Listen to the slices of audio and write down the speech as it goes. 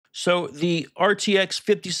So the RTX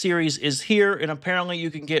 50 series is here, and apparently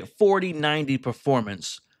you can get 4090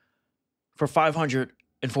 performance for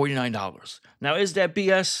 $549. Now, is that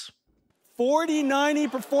BS? 4090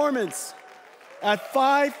 performance at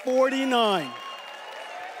 $549.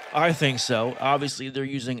 I think so. Obviously, they're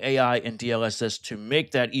using AI and DLSS to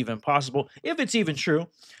make that even possible, if it's even true.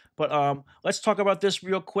 But let's talk about this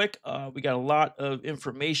real quick. We got a lot of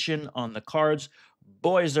information on the cards.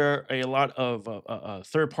 Boy, is there a lot of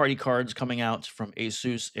third-party cards coming out from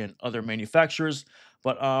Asus and other manufacturers.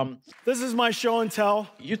 But This is my show and tell.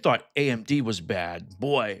 you thought AMD was bad.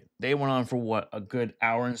 Boy, they went on for what, a good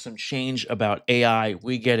hour and some change about AI.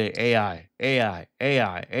 We get it, AI, AI,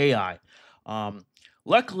 AI, AI.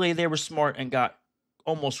 Luckily, they were smart and got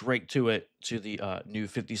almost right to it to the new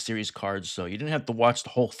 50 series cards, so you didn't have to watch the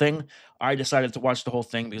whole thing. I decided to watch the whole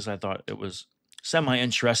thing because I thought it was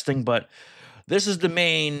semi-interesting, but this is the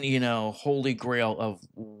main, holy grail of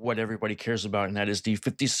what everybody cares about, and that is the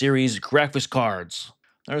 50 series graphics cards.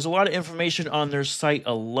 There's a lot of information on their site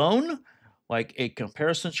alone, like a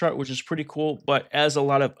comparison chart, which is pretty cool, but as a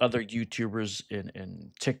lot of other YouTubers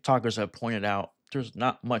and TikTokers have pointed out, there's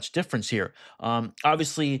not much difference here.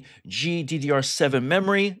 Obviously, GDDR7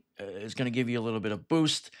 memory is going to give you a little bit of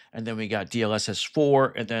boost, and then we got DLSS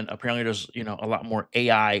 4, and then apparently there's a lot more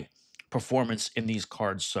AI performance in these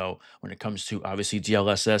cards. So when it comes to obviously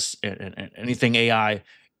DLSS and anything AI,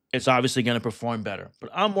 it's obviously going to perform better. But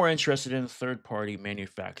I'm more interested in third-party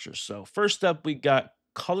manufacturers. So first up, we got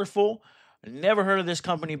Colorful. Never heard of this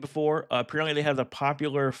company before. Apparently, they have the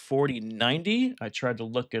popular 4090. I tried to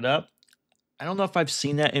look it up. I don't know if I've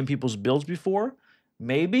seen that in people's builds before.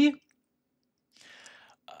 Maybe.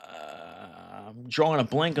 I'm drawing a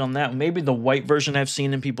blank on that. Maybe the white version I've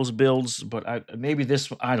seen in people's builds, but maybe this,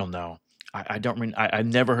 I don't know. I've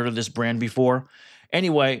never heard of this brand before.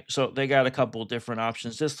 Anyway, so they got a couple of different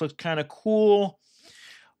options. This looks kind of cool,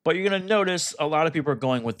 but you're going to notice a lot of people are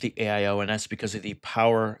going with the AIO, and that's because of the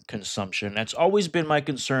power consumption. That's always been my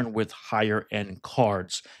concern with higher end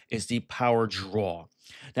cards, is the power draw.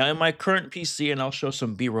 Now, in my current PC, and I'll show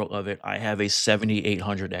some B-roll of it, I have a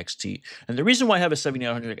 7800 XT. And the reason why I have a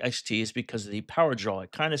 7800 XT is because of the power draw.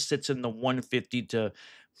 It kind of sits in the 150 to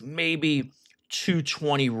maybe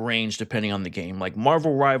 220 range, depending on the game. Like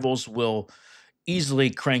Marvel Rivals will easily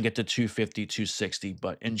crank it to 250, 260.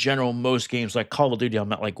 But in general, most games like Call of Duty,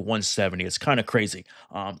 I'm at like 170. It's kind of crazy.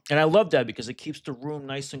 And I love that because it keeps the room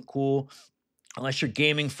nice and cool. Unless you're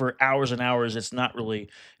gaming for hours and hours, it's going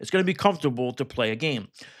to be comfortable to play a game.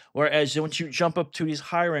 Whereas once you jump up to these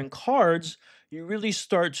higher end cards, you really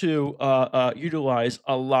start to utilize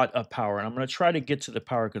a lot of power. And I'm going to try to get to the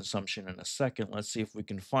power consumption in a second. Let's see if we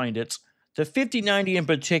can find it. The 5090 in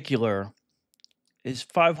particular is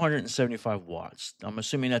 575 watts. I'm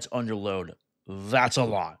assuming that's under load. That's a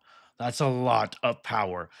lot. That's a lot of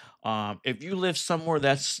power. If you live somewhere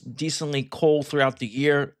that's decently cold throughout the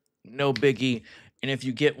year, no biggie. And if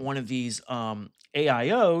you get one of these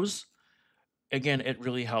AIOs, again, it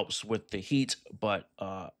really helps with the heat. But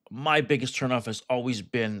my biggest turnoff has always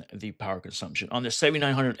been the power consumption. On the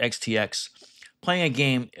 7900 XTX, playing a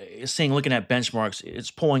game, looking at benchmarks,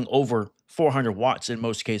 it's pulling over 400 watts in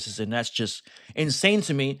most cases, and that's just insane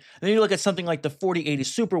to me. And then you look at something like the 4080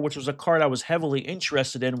 Super, which was a card I was heavily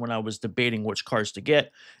interested in when I was debating which cards to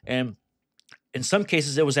get, and in some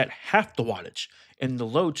cases, it was at half the wattage in the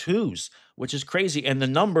low twos, which is crazy. And the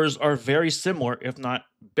numbers are very similar, if not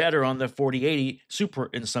better, on the 4080 Super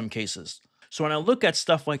in some cases. So when I look at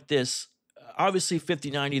stuff like this, obviously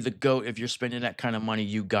 5090, the GOAT. If you're spending that kind of money,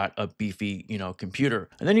 you got a beefy, computer.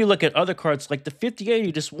 And then you look at other cards like the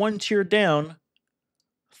 5080, just one tier down,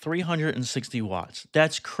 360 watts.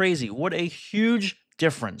 That's crazy. What a huge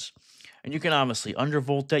difference. And you can obviously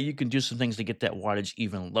undervolt that. You can do some things to get that wattage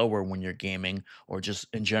even lower when you're gaming or just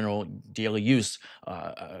in general daily use,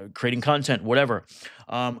 creating content, whatever.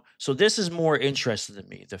 So this is more interesting to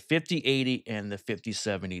me, the 5080 and the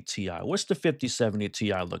 5070 Ti. What's the 5070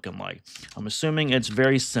 Ti looking like? I'm assuming it's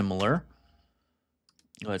very similar.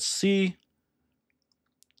 Let's see.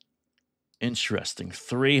 Interesting.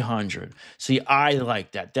 300. See, I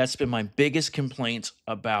like that. That's been my biggest complaint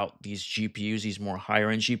about these GPUs, these more higher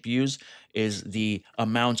end GPUs, is the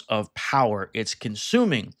amount of power it's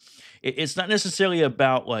consuming. It's not necessarily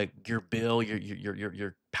about like your bill,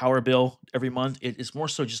 your power bill every month. It's more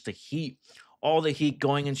so just the heat, all the heat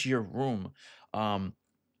going into your room. The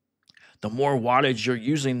more wattage you're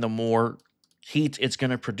using, the more heat it's going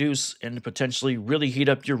to produce and potentially really heat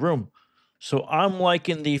up your room. So I'm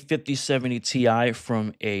liking the 5070 Ti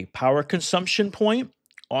from a power consumption point.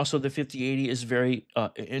 Also, the 5080 is very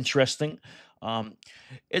interesting. Um,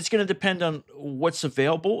 it's going to depend on what's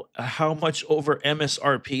available, how much over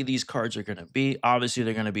MSRP these cards are going to be. Obviously,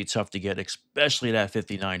 they're going to be tough to get, especially that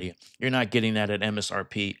 5090. You're not getting that at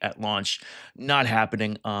MSRP at launch. Not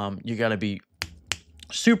happening. You got to be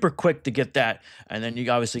super quick to get that, and then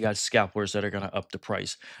you obviously got scalpers that are going to up the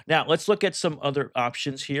price. Now let's look at some other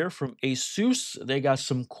options here from Asus. They got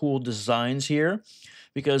some cool designs here,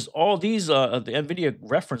 because all these the Nvidia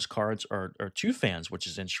reference cards are two fans, which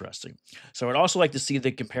is interesting. So I'd also like to see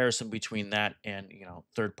the comparison between that and, you know,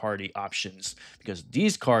 third-party options, because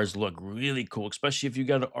these cards look really cool, especially if you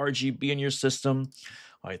got an RGB in your system.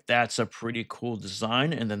 All right, that's a pretty cool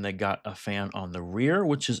design. And then they got a fan on the rear,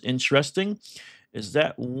 which is interesting. Is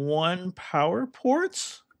that one power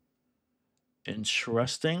port?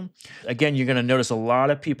 Interesting. Again, you're going to notice a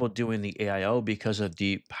lot of people doing the AIO because of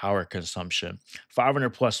the power consumption. 500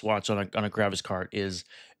 plus watts on a graphics card is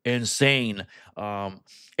insane.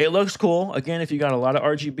 It looks cool. Again, if you got a lot of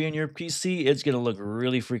RGB in your PC, it's going to look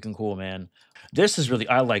really freaking cool, man. This is really,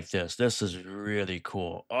 I like this. This is really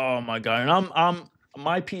cool. Oh my God. And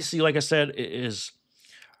my PC, like I said, is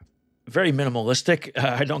very minimalistic.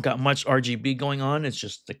 I don't got much RGB going on. It's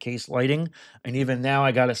just the case lighting, and even now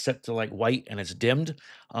I got it set to like white and it's dimmed.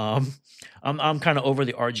 Um, I'm kind of over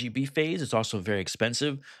the RGB phase. It's also very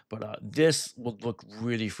expensive, but this will look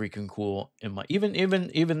really freaking cool in my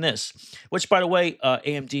even this. Which, by the way,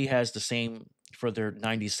 AMD has the same for their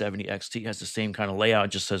 9070 XT, has the same kind of layout.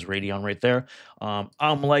 It just says Radeon right there.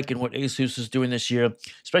 I'm liking what Asus is doing this year,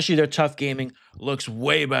 especially their tough gaming looks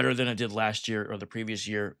way better than it did last year or the previous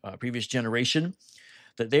year, previous generation.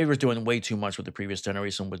 That they were doing way too much with the previous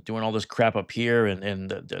generation, with doing all this crap up here and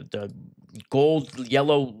the gold,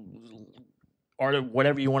 yellow, or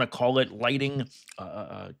whatever you want to call it, lighting,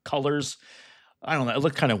 colors. I don't know. It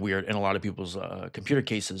looked kind of weird in a lot of people's computer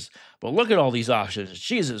cases. But look at all these options.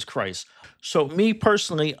 Jesus Christ. So me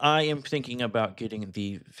personally, I am thinking about getting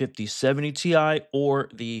the 5070 Ti or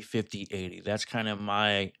the 5080. That's kind of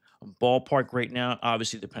my ballpark right now.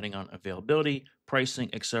 Obviously, depending on availability, pricing,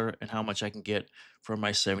 etc., and how much I can get for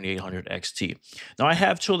my 7800 XT. Now, I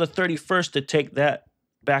have till the 31st to take that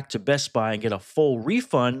back to Best Buy and get a full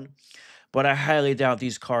refund, but I highly doubt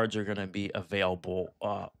these cards are going to be available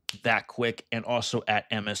that quick and also at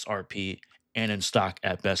MSRP and in stock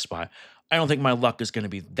at Best Buy. I don't think my luck is going to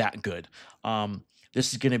be that good.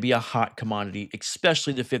 This is going to be a hot commodity,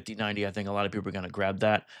 especially the 5090. I think a lot of people are going to grab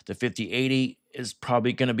that. The 5080 is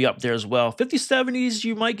probably going to be up there as well. 5070s,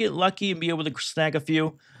 you might get lucky and be able to snag a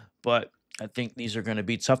few, but I think these are going to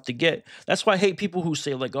be tough to get. That's why I hate people who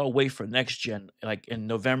say, like, oh, wait for next gen. Like in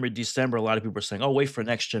November, December, a lot of people are saying, oh, wait for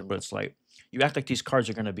next gen. But it's like, you act like these cards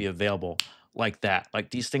are going to be available like that. Like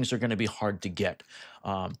these things are going to be hard to get.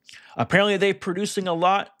 Apparently, they're producing a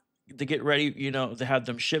lot to get ready, you know, to have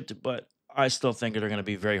them shipped. But I still think they're going to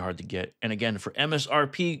be very hard to get. And again, for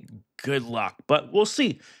MSRP, good luck. But we'll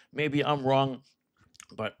see. Maybe I'm wrong.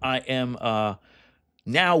 But I am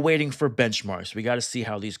now waiting for benchmarks. We got to see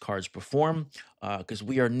how these cards perform, because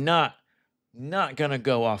we are not going to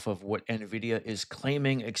go off of what Nvidia is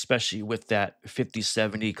claiming, especially with that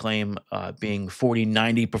 5070 claim being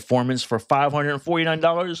 4090 performance for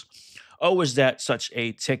 $549. Oh, is that such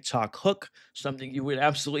a TikTok hook? Something you would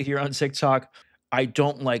absolutely hear on TikTok. I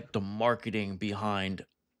don't like the marketing behind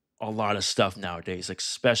a lot of stuff nowadays,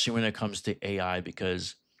 especially when it comes to AI,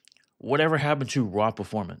 because whatever happened to raw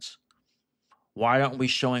performance? Why aren't we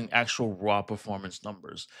showing actual raw performance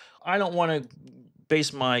numbers? I don't want to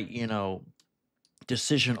base my, you know,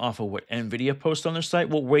 decision off of what Nvidia posts on their site.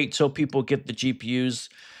 We'll wait till people get the GPUs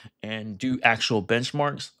and do actual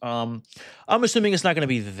benchmarks. I'm assuming it's not going to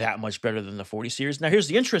be that much better than the 40 series. Now, here's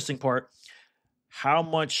the interesting part. How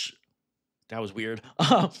much, that was weird.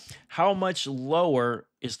 How much lower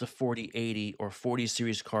is the 4080 or 40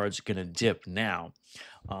 series cards going to dip now?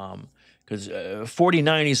 Because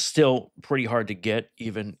 4090 is still pretty hard to get,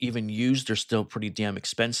 even used. They're still pretty damn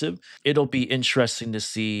expensive. It'll be interesting to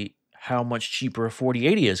see how much cheaper a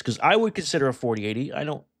 4080 is, because I would consider a 4080. I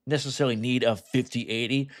don't necessarily need a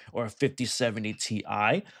 5080 or a 5070 Ti.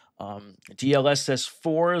 DLSS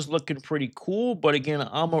 4 is looking pretty cool, but again,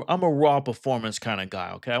 I'm a raw performance kind of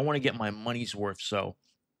guy. Okay, I want to get my money's worth. So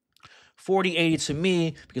 4080 to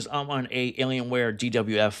me, because I'm on a Alienware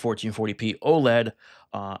DWF 1440p OLED,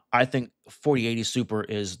 I think 4080 Super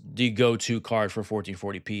is the go-to card for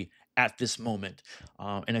 1440p at this moment.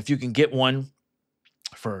 And if you can get one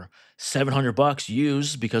for $700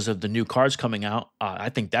 used because of the new cards coming out, I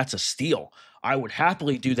think that's a steal. I would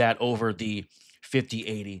happily do that over the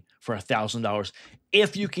 5080 for $1,000,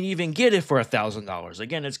 if you can even get it for $1,000.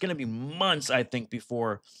 Again, it's going to be months, I think,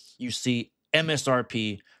 before you see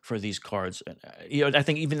MSRP for these cards. And, I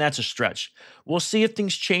think even that's a stretch. We'll see if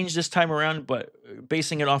things change this time around, but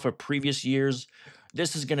basing it off of previous years,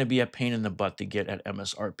 this is going to be a pain in the butt to get at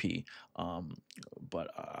MSRP. Um, but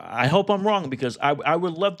I hope I'm wrong because I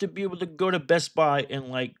would love to be able to go to Best Buy in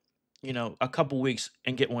like, a couple weeks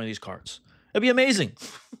and get one of these cards. It'd be amazing.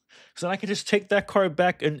 So I could just take that card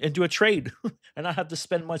back and do a trade and not have to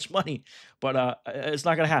spend much money. But it's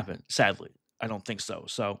not going to happen, sadly. I don't think so.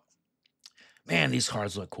 So, man, these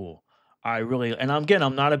cards look cool. I really, and again,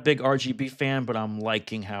 I'm not a big RGB fan, but I'm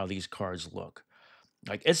liking how these cards look.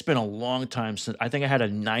 Like it's been a long time since I think I had a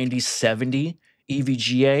 9070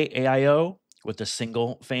 EVGA AIO with a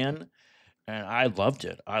single fan, and I loved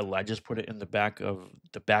it. I just put it in the back of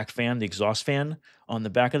the back fan, the exhaust fan on the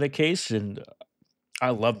back of the case, and I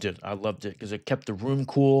loved it. I loved it because it kept the room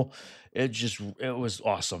cool. It was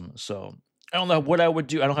awesome. So I don't know what I would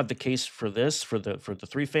do. I don't have the case for this for the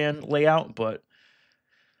three fan layout, but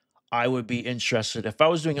I would be interested if I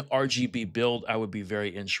was doing an RGB build. I would be very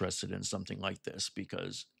interested in something like this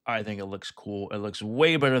because I think it looks cool. It looks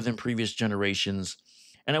way better than previous generations,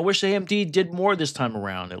 and I wish AMD did more this time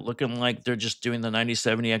around. It looking like they're just doing the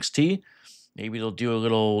 9070 XT. Maybe they'll do a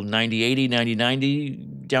little 9080, 9090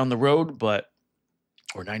 down the road, but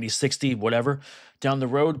or 9060, whatever, down the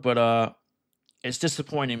road. But it's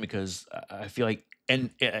disappointing because I feel like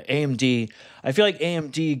AMD, I feel like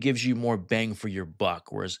AMD gives you more bang for your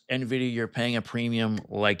buck, whereas Nvidia, you're paying a premium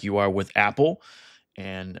like you are with Apple,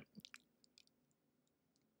 and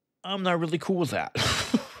I'm not really cool with that.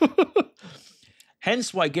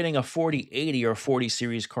 Hence why getting a 4080 or 40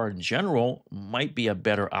 series card in general might be a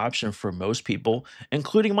better option for most people,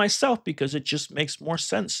 including myself, because it just makes more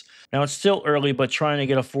sense. Now, it's still early, but trying to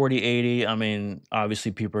get a 4080, I mean,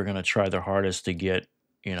 obviously people are going to try their hardest to get,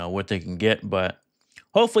 what they can get, but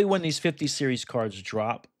hopefully when these 50 series cards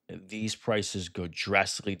drop, these prices go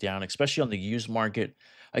drastically down, especially on the used market.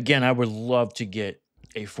 Again, I would love to get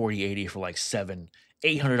a 4080 for like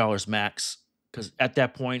 $800 max. Because at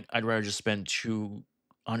that point, I'd rather just spend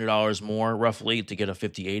 $200 more roughly to get a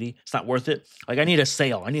 5080. It's not worth it. Like I need a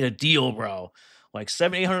sale. I need a deal, bro. Like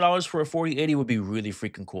 $700-800 for a 4080 would be really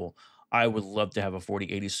freaking cool. I would love to have a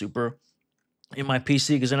 4080 Super in my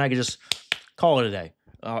PC because then I could just call it a day.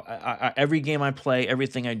 Every game I play,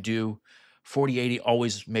 everything I do, 4080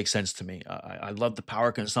 always makes sense to me. I love the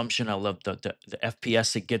power consumption. I love the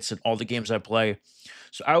FPS it gets in all the games I play.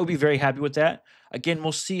 So I would be very happy with that. Again,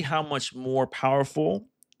 we'll see how much more powerful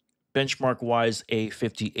benchmark-wise a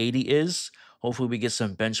 5080 is. Hopefully we get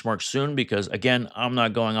some benchmarks soon because, again, I'm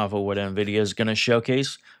not going off of what NVIDIA is going to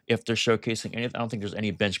showcase. If they're showcasing anything, I don't think there's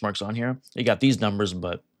any benchmarks on here. They got these numbers,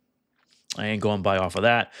 but I ain't going by off of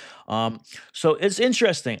that. So it's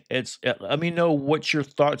interesting. Let me know what your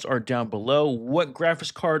thoughts are down below. What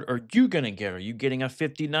graphics card are you gonna get? Are you getting a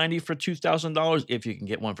 5090 for $2,000? If you can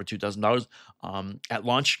get one for $2,000 at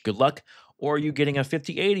launch, good luck. Or are you getting a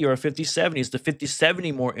 5080 or a 5070? Is the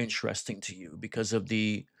 5070 more interesting to you because of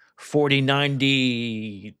the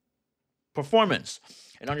 4090 performance?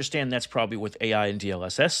 And understand that's probably with AI and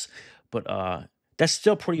DLSS, but that's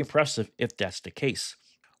still pretty impressive if that's the case.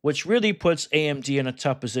 Which really puts AMD in a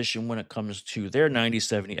tough position when it comes to their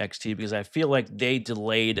 9070 XT because I feel like they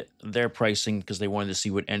delayed their pricing because they wanted to see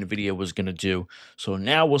what NVIDIA was going to do. So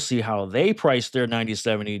now we'll see how they price their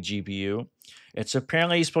 9070 GPU. It's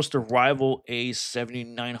apparently supposed to rival a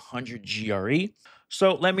 7900 GRE.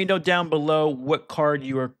 So let me know down below what card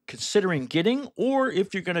you are considering getting, or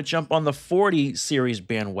if you're going to jump on the 40 series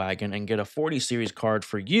bandwagon and get a 40 series card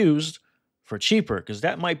for used for cheaper, because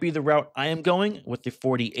that might be the route I am going with the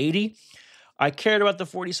 4080. I cared about the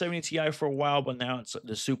 4070 Ti for a while, but now it's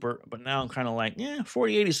the Super. But now I'm kind of like, yeah,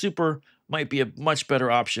 4080 Super might be a much better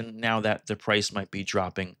option now that the price might be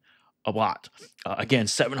dropping a lot. Again,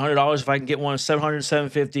 $700 if I can get one, 700,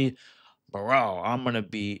 750. Bro, I'm going to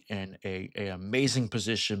be in a amazing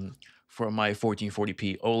position for my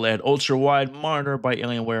 1440p OLED ultra-wide monitor by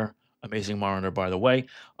Alienware. Amazing monitor, by the way.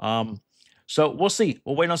 So we'll see.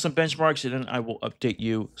 We'll wait on some benchmarks, and then I will update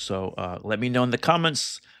you. So let me know in the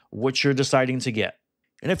comments what you're deciding to get.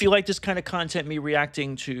 And if you like this kind of content, me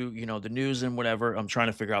reacting to, the news and whatever, I'm trying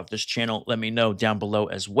to figure out this channel, let me know down below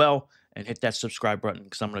as well. And hit that subscribe button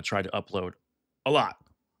because I'm going to try to upload a lot.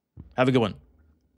 Have a good one.